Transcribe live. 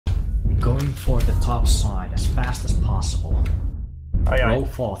Going for the top side as fast as possible. Aye, Roll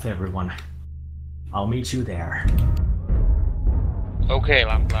forth, everyone. I'll meet you there. Okay,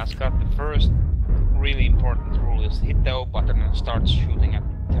 Lampglass got the first really important rule is hit the O button and start shooting at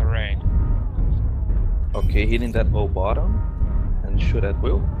terrain. Okay, hitting that O bottom and shoot at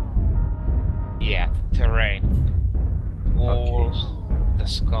will. Yeah, terrain. Walls, the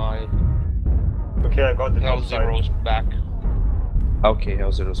sky. Okay, I got the Hell top side. Zero's back. Okay,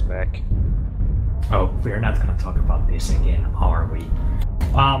 Hell Zero's back. Oh, we're not gonna talk about this again, are we?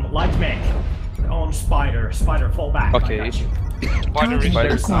 Light mech on Spider. Spider, fall back. Okay. I got you. Spider is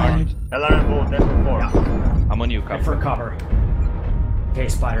Spider's there. LRM bolt, Echo 4. Yeah. I'm on you, Head for Kafka. cover. Okay,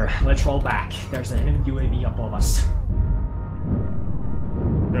 Spider, let's roll back. There's an enemy UAV above us.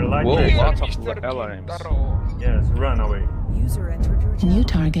 They're light Whoa, rays. lots of Mr. LRMs. Kintaro. Yes, run away. User entered your channel. New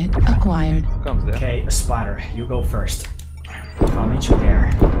target acquired. Comes there. Okay, Spider, you go first. I'll meet you there.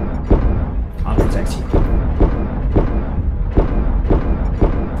 I'll protect you.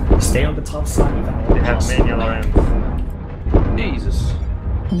 Stay on the top side if at all They have possible. many LRMs. Jesus.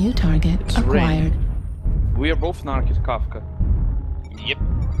 New target It's acquired. We are both Narcus, Kafka. Yep.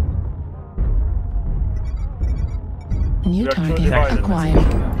 New We are target divided. acquired.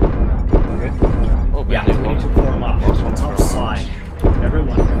 Okay. Oh, Yeah, man, we need to form up on the top side.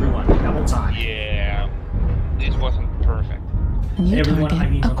 Everyone, double time. Yeah. This wasn't perfect. New Everyone, I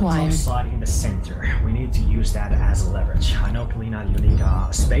mean target on the top acquired. side in the center. We need to use that as leverage. I know, Catalina, you need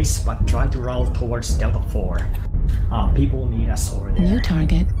space, but try to roll towards Delta 4. People need us over there. New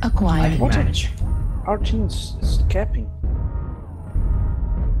target I acquired. can manage. Our team's is capping.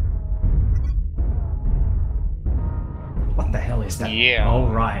 What the hell is that? Yeah.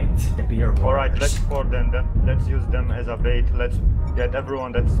 Alright, the beer Alright, boarders. let's for them. Let's use them as a bait. Let's get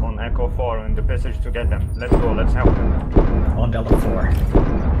everyone that's on Echo 4 in the passage to get them. Let's go, let's help them. On Delta 4.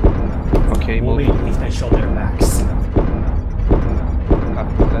 Okay, We'll moving. leave if they show their backs.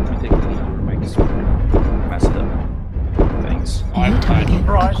 Kafka, let me take the lead. Your mic is mess it up. Thanks. New target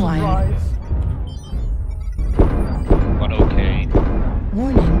Surprise, acquired. surprise! But okay.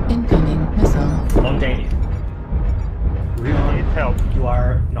 Warning, incoming missile. On David. We need help. You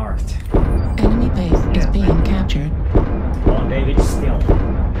are north. Enemy base is being captured. On David, still.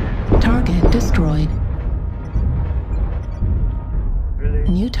 Target destroyed. Really?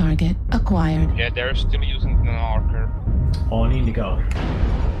 New target acquired. Yeah, they're still using the marker. On Indigo.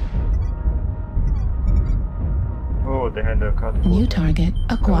 Oh, they had a cut. New target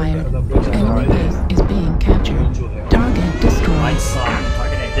acquired. Enemy base is being captured. Target Right destroyed. side,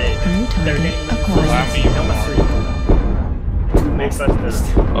 target A. New They're target getting acquired. Lambi. number 3. 2 max faster. east.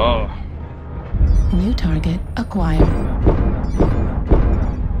 Oh, New target acquired.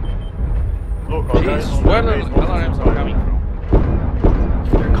 Look, our guys jeez. on Where the the base want to LRMs are survive. coming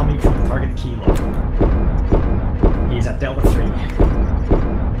from? They're coming from target Kilo. He's at Delta 3.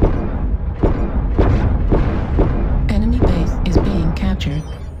 Enemy base is being captured.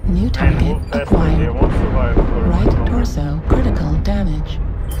 New And target move faster, they acquired. won't survive for Right much longer. torso critical damage.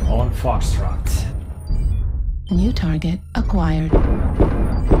 On Foxtrot. New target acquired.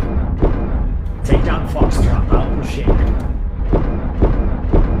 Take down Foxtrot, I'll push in.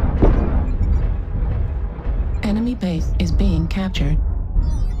 Enemy base is being captured.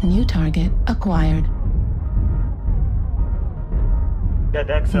 New target acquired. Get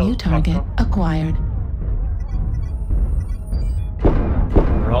Excel. New target Kafka. acquired.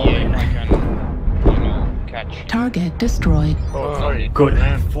 Roll Yeah, in. I can, catch. Target destroyed. Oh, sorry. Good.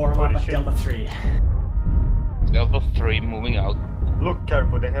 Man, Form holy up at shit. Delta 3. Level 3 moving out. Look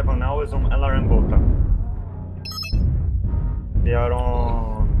careful, they have an always on LRM Bota. They are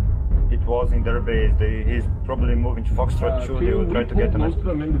on... It was in their base. He's probably moving to Foxtrot 2. They will try to get most of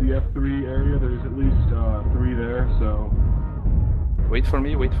an... them into the F3 area. There's at least 3 there, so... Wait for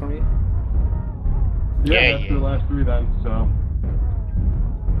me, wait for me. Yeah, that's the last 3 then, so...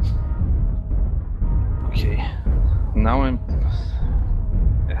 Okay. Now I'm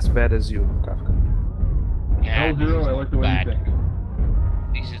as bad as you, Kafka. Yeah, this L0, is I like the way bad. you think.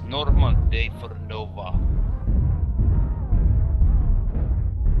 This is normal day for Nova.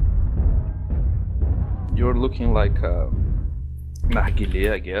 You're looking like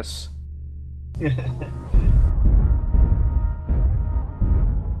narguilé, I guess.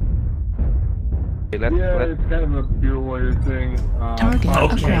 Okay, Yeah, let it's kind of a beer warrior thing. Target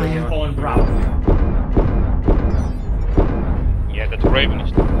Okay, acquired. on Bravo. Yeah, that Raven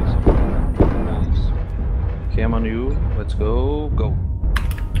is the wolves. okay, I'm on you. Let's go, go.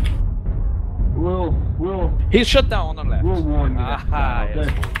 We'll He's shut down on the left. We'll warn you next Aha, time,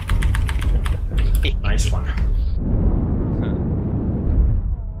 yes. okay? Nice one.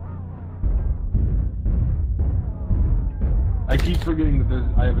 I keep forgetting that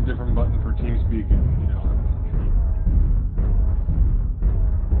I have a different button for TeamSpeak, and, you know.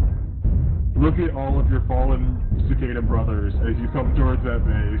 Look at all of your fallen cicada brothers as you come towards that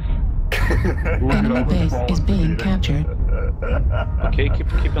base. Look at Enemy all the base fallen is being cicada. captured. Okay,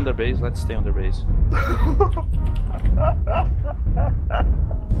 keep on their base. Let's stay on their base.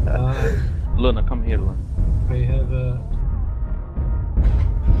 Luna, come here, Luna. I have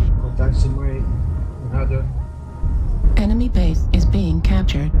contacts in my radar. Enemy base is being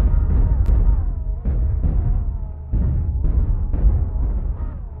captured.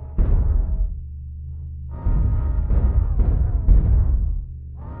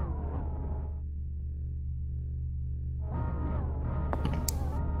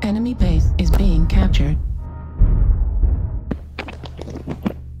 Enemy base is being captured.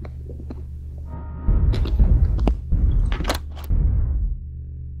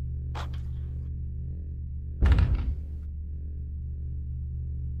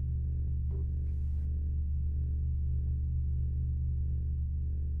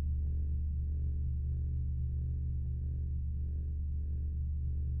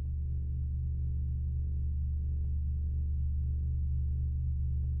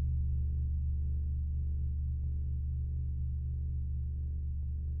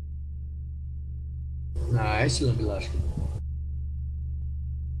 Nice, Lambilaski.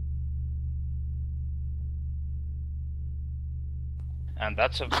 And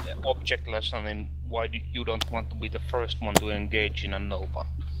that's an object lesson in why you don't want to be the first one to engage in a Nova.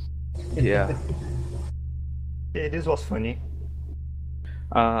 Yeah. Yeah, this was funny.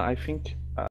 I think